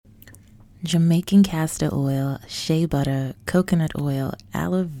Jamaican castor oil, shea butter, coconut oil,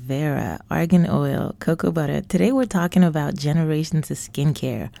 aloe vera, argan oil, cocoa butter. Today we're talking about generations of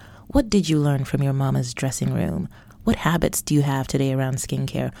skincare. What did you learn from your mama's dressing room? What habits do you have today around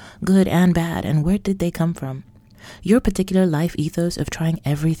skincare, good and bad, and where did they come from? Your particular life ethos of trying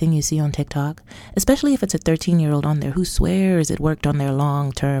everything you see on TikTok, especially if it's a 13-year-old on there who swears it worked on their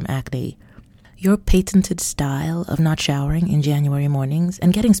long-term acne. Your patented style of not showering in January mornings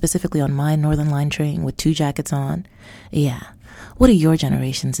and getting specifically on my Northern Line train with 2 jackets on. Yeah, what are your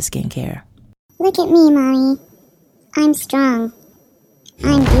generations of skincare? Look at me, Mommy. I'm strong.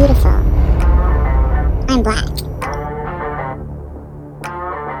 I'm beautiful. I'm black.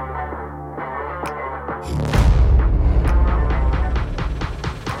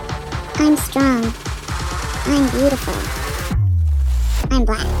 I'm strong. I'm beautiful. I'm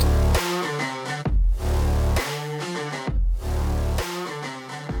black.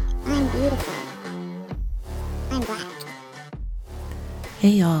 I'm beautiful. I'm black. Hey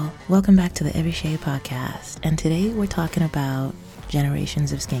y'all, welcome back to the Every Shea podcast, and today we're talking about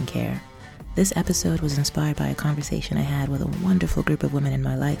generations of skincare. This episode was inspired by a conversation I had with a wonderful group of women in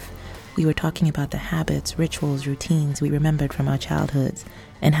my life. We were talking about the habits, rituals, routines we remembered from our childhoods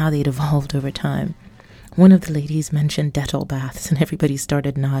and how they'd evolved over time. One of the ladies mentioned Dettol baths and everybody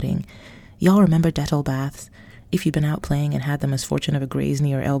started nodding. Y'all remember Dettol baths? If you'd been out playing and had the misfortune of a grazed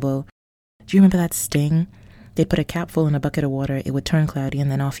knee or elbow. Do you remember that sting? They'd put a capful in a bucket of water, it would turn cloudy,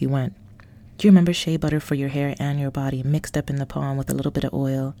 and then off you went. Do you remember shea butter for your hair and your body mixed up in the palm with a little bit of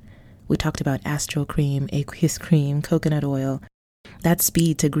oil? We talked about astral cream, aqueous cream, coconut oil, that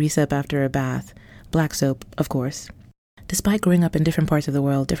speed to grease up after a bath, black soap, of course. Despite growing up in different parts of the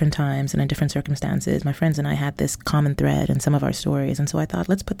world, different times, and in different circumstances, my friends and I had this common thread in some of our stories, and so I thought,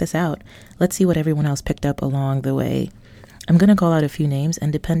 let's put this out. Let's see what everyone else picked up along the way. I'm going to call out a few names,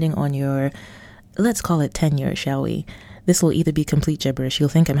 and depending on your, let's call it tenure, shall we? This will either be complete gibberish, you'll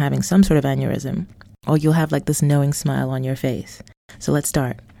think I'm having some sort of aneurysm, or you'll have like this knowing smile on your face. So let's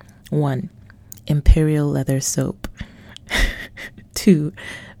start. 1. Imperial leather soap. 2.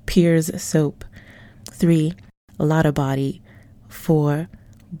 Piers soap. 3. Lotta Body. 4.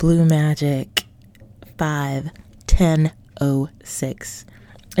 Blue Magic. 5. 1006.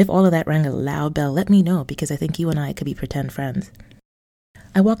 If all of that rang a loud bell, let me know, because I think you and I could be pretend friends.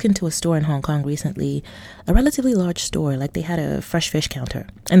 I walked into a store in Hong Kong recently, a relatively large store, like they had a fresh fish counter.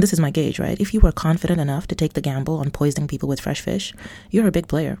 And this is my gauge, right? If you were confident enough to take the gamble on poisoning people with fresh fish, you're a big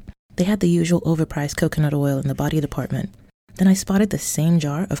player. They had the usual overpriced coconut oil in the body department. Then I spotted the same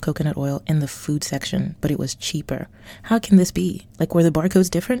jar of coconut oil in the food section, but it was cheaper. How can this be? Like, were the barcodes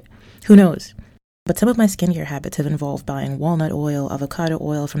different? Who knows? But some of my skincare habits have involved buying walnut oil, avocado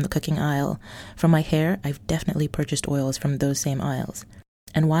oil from the cooking aisle. For my hair, I've definitely purchased oils from those same aisles.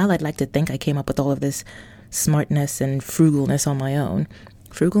 And while I'd like to think I came up with all of this smartness and frugalness on my own,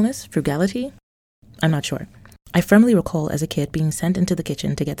 frugality? I'm not sure. I firmly recall as a kid being sent into the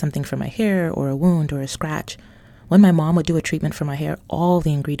kitchen to get something for my hair or a wound or a scratch. When my mom would do a treatment for my hair, all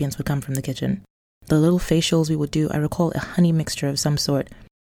the ingredients would come from the kitchen. The little facials we would do, I recall a honey mixture of some sort.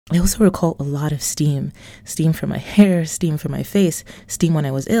 I also recall a lot of steam. Steam for my hair, steam for my face, steam when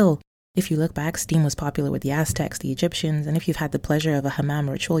I was ill. If you look back, steam was popular with the Aztecs, the Egyptians, and if you've had the pleasure of a hammam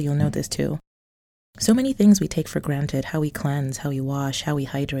ritual, you'll know this too. So many things we take for granted, how we cleanse, how we wash, how we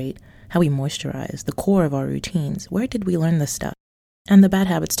hydrate, how we moisturize, the core of our routines. Where did we learn this stuff? And the bad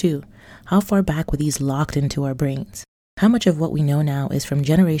habits too. How far back were these locked into our brains? How much of what we know now is from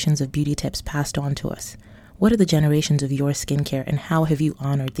generations of beauty tips passed on to us? What are the generations of your skincare, and how have you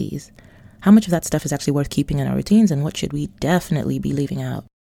honored these? How much of that stuff is actually worth keeping in our routines, and what should we definitely be leaving out?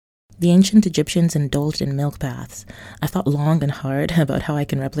 The ancient Egyptians indulged in milk baths. I thought long and hard about how I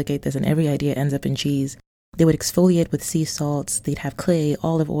can replicate this, and every idea ends up in cheese. They would exfoliate with sea salts, they'd have clay,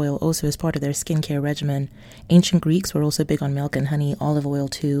 olive oil also as part of their skincare regimen. Ancient Greeks were also big on milk and honey, olive oil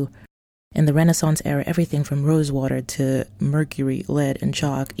too. In the Renaissance era, everything from rose water to mercury, lead, and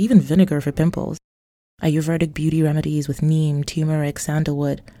chalk, even vinegar for pimples. Ayurvedic beauty remedies with neem, turmeric,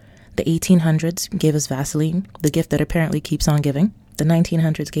 sandalwood. The 1800s gave us Vaseline, the gift that apparently keeps on giving. The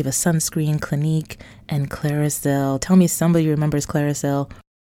 1900s gave us sunscreen, Clinique, and Claricel. Tell me somebody remembers Claricel.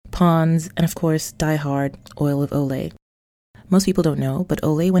 Pond's, and of course, Die Hard, oil of Olay. Most people don't know, but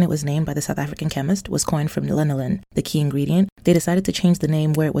Olay, when it was named by the South African chemist, was coined from lanolin, the key ingredient. They decided to change the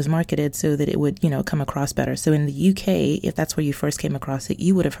name where it was marketed so that it would, come across better. So in the UK, if that's where you first came across it,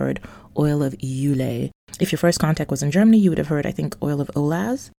 you would have heard oil of Ulay. If your first contact was in Germany, you would have heard, I think, oil of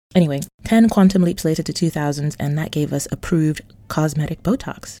Olaz. Anyway, 10 quantum leaps later to 2000s, and that gave us approved cosmetic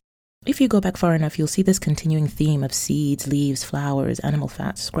Botox. If you go back far enough, you'll see this continuing theme of seeds, leaves, flowers, animal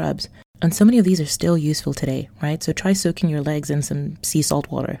fats, scrubs. And so many of these are still useful today, right? So try soaking your legs in some sea salt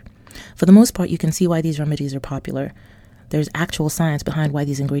water. For the most part, you can see why these remedies are popular. There's actual science behind why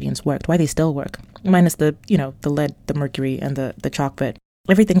these ingredients worked, why they still work. Minus the lead, the mercury, and the chocolate.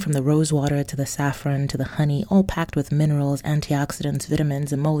 Everything from the rose water to the saffron to the honey, all packed with minerals, antioxidants,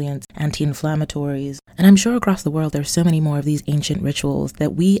 vitamins, emollients, anti-inflammatories. And I'm sure across the world there's so many more of these ancient rituals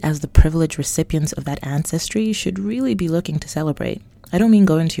that we, as the privileged recipients of that ancestry, should really be looking to celebrate. I don't mean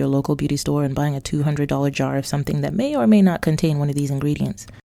going to your local beauty store and buying a $200 jar of something that may or may not contain one of these ingredients.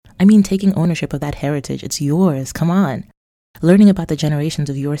 I mean taking ownership of that heritage. It's yours. Come on. Learning about the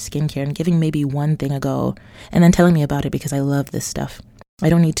generations of your skincare and giving maybe one thing a go, and then telling me about it because I love this stuff. I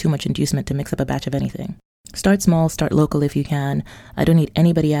don't need too much inducement to mix up a batch of anything. Start small, start local if you can. I don't need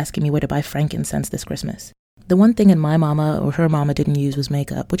anybody asking me where to buy frankincense this Christmas. The one thing in my mama or her mama didn't use was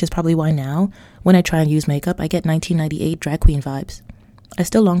makeup, which is probably why now, when I try and use makeup, I get 1998 drag queen vibes. I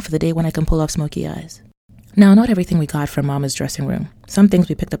still long for the day when I can pull off smoky eyes. Now, not everything we got from mama's dressing room. Some things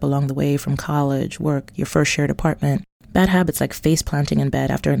we picked up along the way from college, work, your first shared apartment. Bad habits like face planting in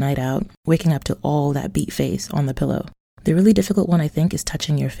bed after a night out, waking up to all that beat face on the pillow. The really difficult one, I think, is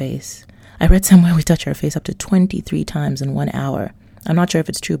touching your face. I read somewhere we touch our face up to 23 times in 1 hour. I'm not sure if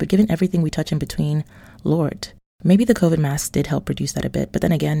it's true, but given everything we touch in between, Lordt. Maybe the COVID masks did help reduce that a bit, but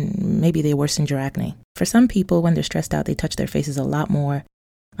then again, maybe they worsened your acne. For some people, when they're stressed out, they touch their faces a lot more.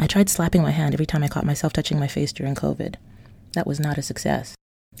 I tried slapping my hand every time I caught myself touching my face during COVID. That was not a success.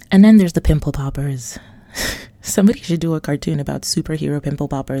 And then there's the pimple poppers. Somebody should do a cartoon about superhero pimple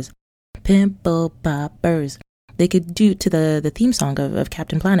poppers. Pimple poppers. They could do to the theme song of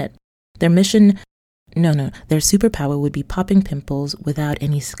Captain Planet. Their mission, their superpower would be popping pimples without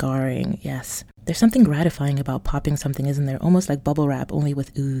any scarring, yes. There's something gratifying about popping something, isn't there? Almost like bubble wrap, only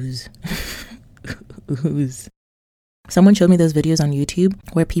with ooze. Ooze. Someone showed me those videos on YouTube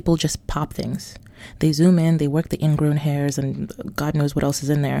where people just pop things. They zoom in, they work the ingrown hairs, and God knows what else is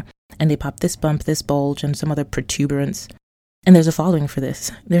in there. And they pop this bump, this bulge, and some other protuberance. And there's a following for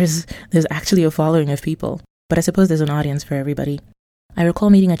this. There's actually a following of people. But I suppose there's an audience for everybody. I recall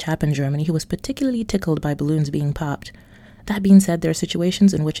meeting a chap in Germany who was particularly tickled by balloons being popped. That being said, there are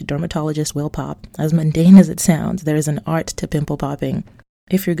situations in which a dermatologist will pop. As mundane as it sounds, there is an art to pimple popping.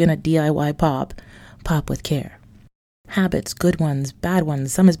 If you're gonna DIY pop, pop with care. Habits, good ones, bad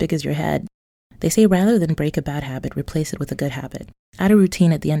ones, some as big as your head. They say rather than break a bad habit, replace it with a good habit. Add a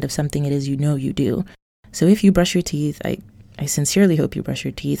routine at the end of something it is you know you do. So if you brush your teeth, I sincerely hope you brush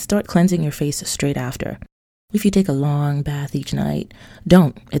your teeth, start cleansing your face straight after. If you take a long bath each night,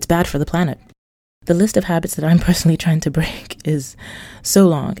 don't. It's bad for the planet. The list of habits that I'm personally trying to break is so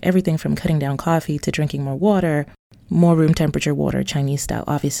long. Everything from cutting down coffee to drinking more water, more room temperature water, Chinese style,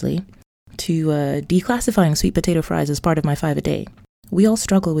 obviously, to declassifying sweet potato fries as part of my 5 a day. We all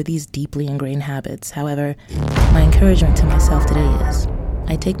struggle with these deeply ingrained habits. However, my encouragement to myself today is,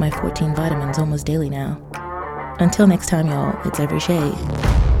 I take my 14 vitamins almost daily now. Until next time, y'all, it's every shade.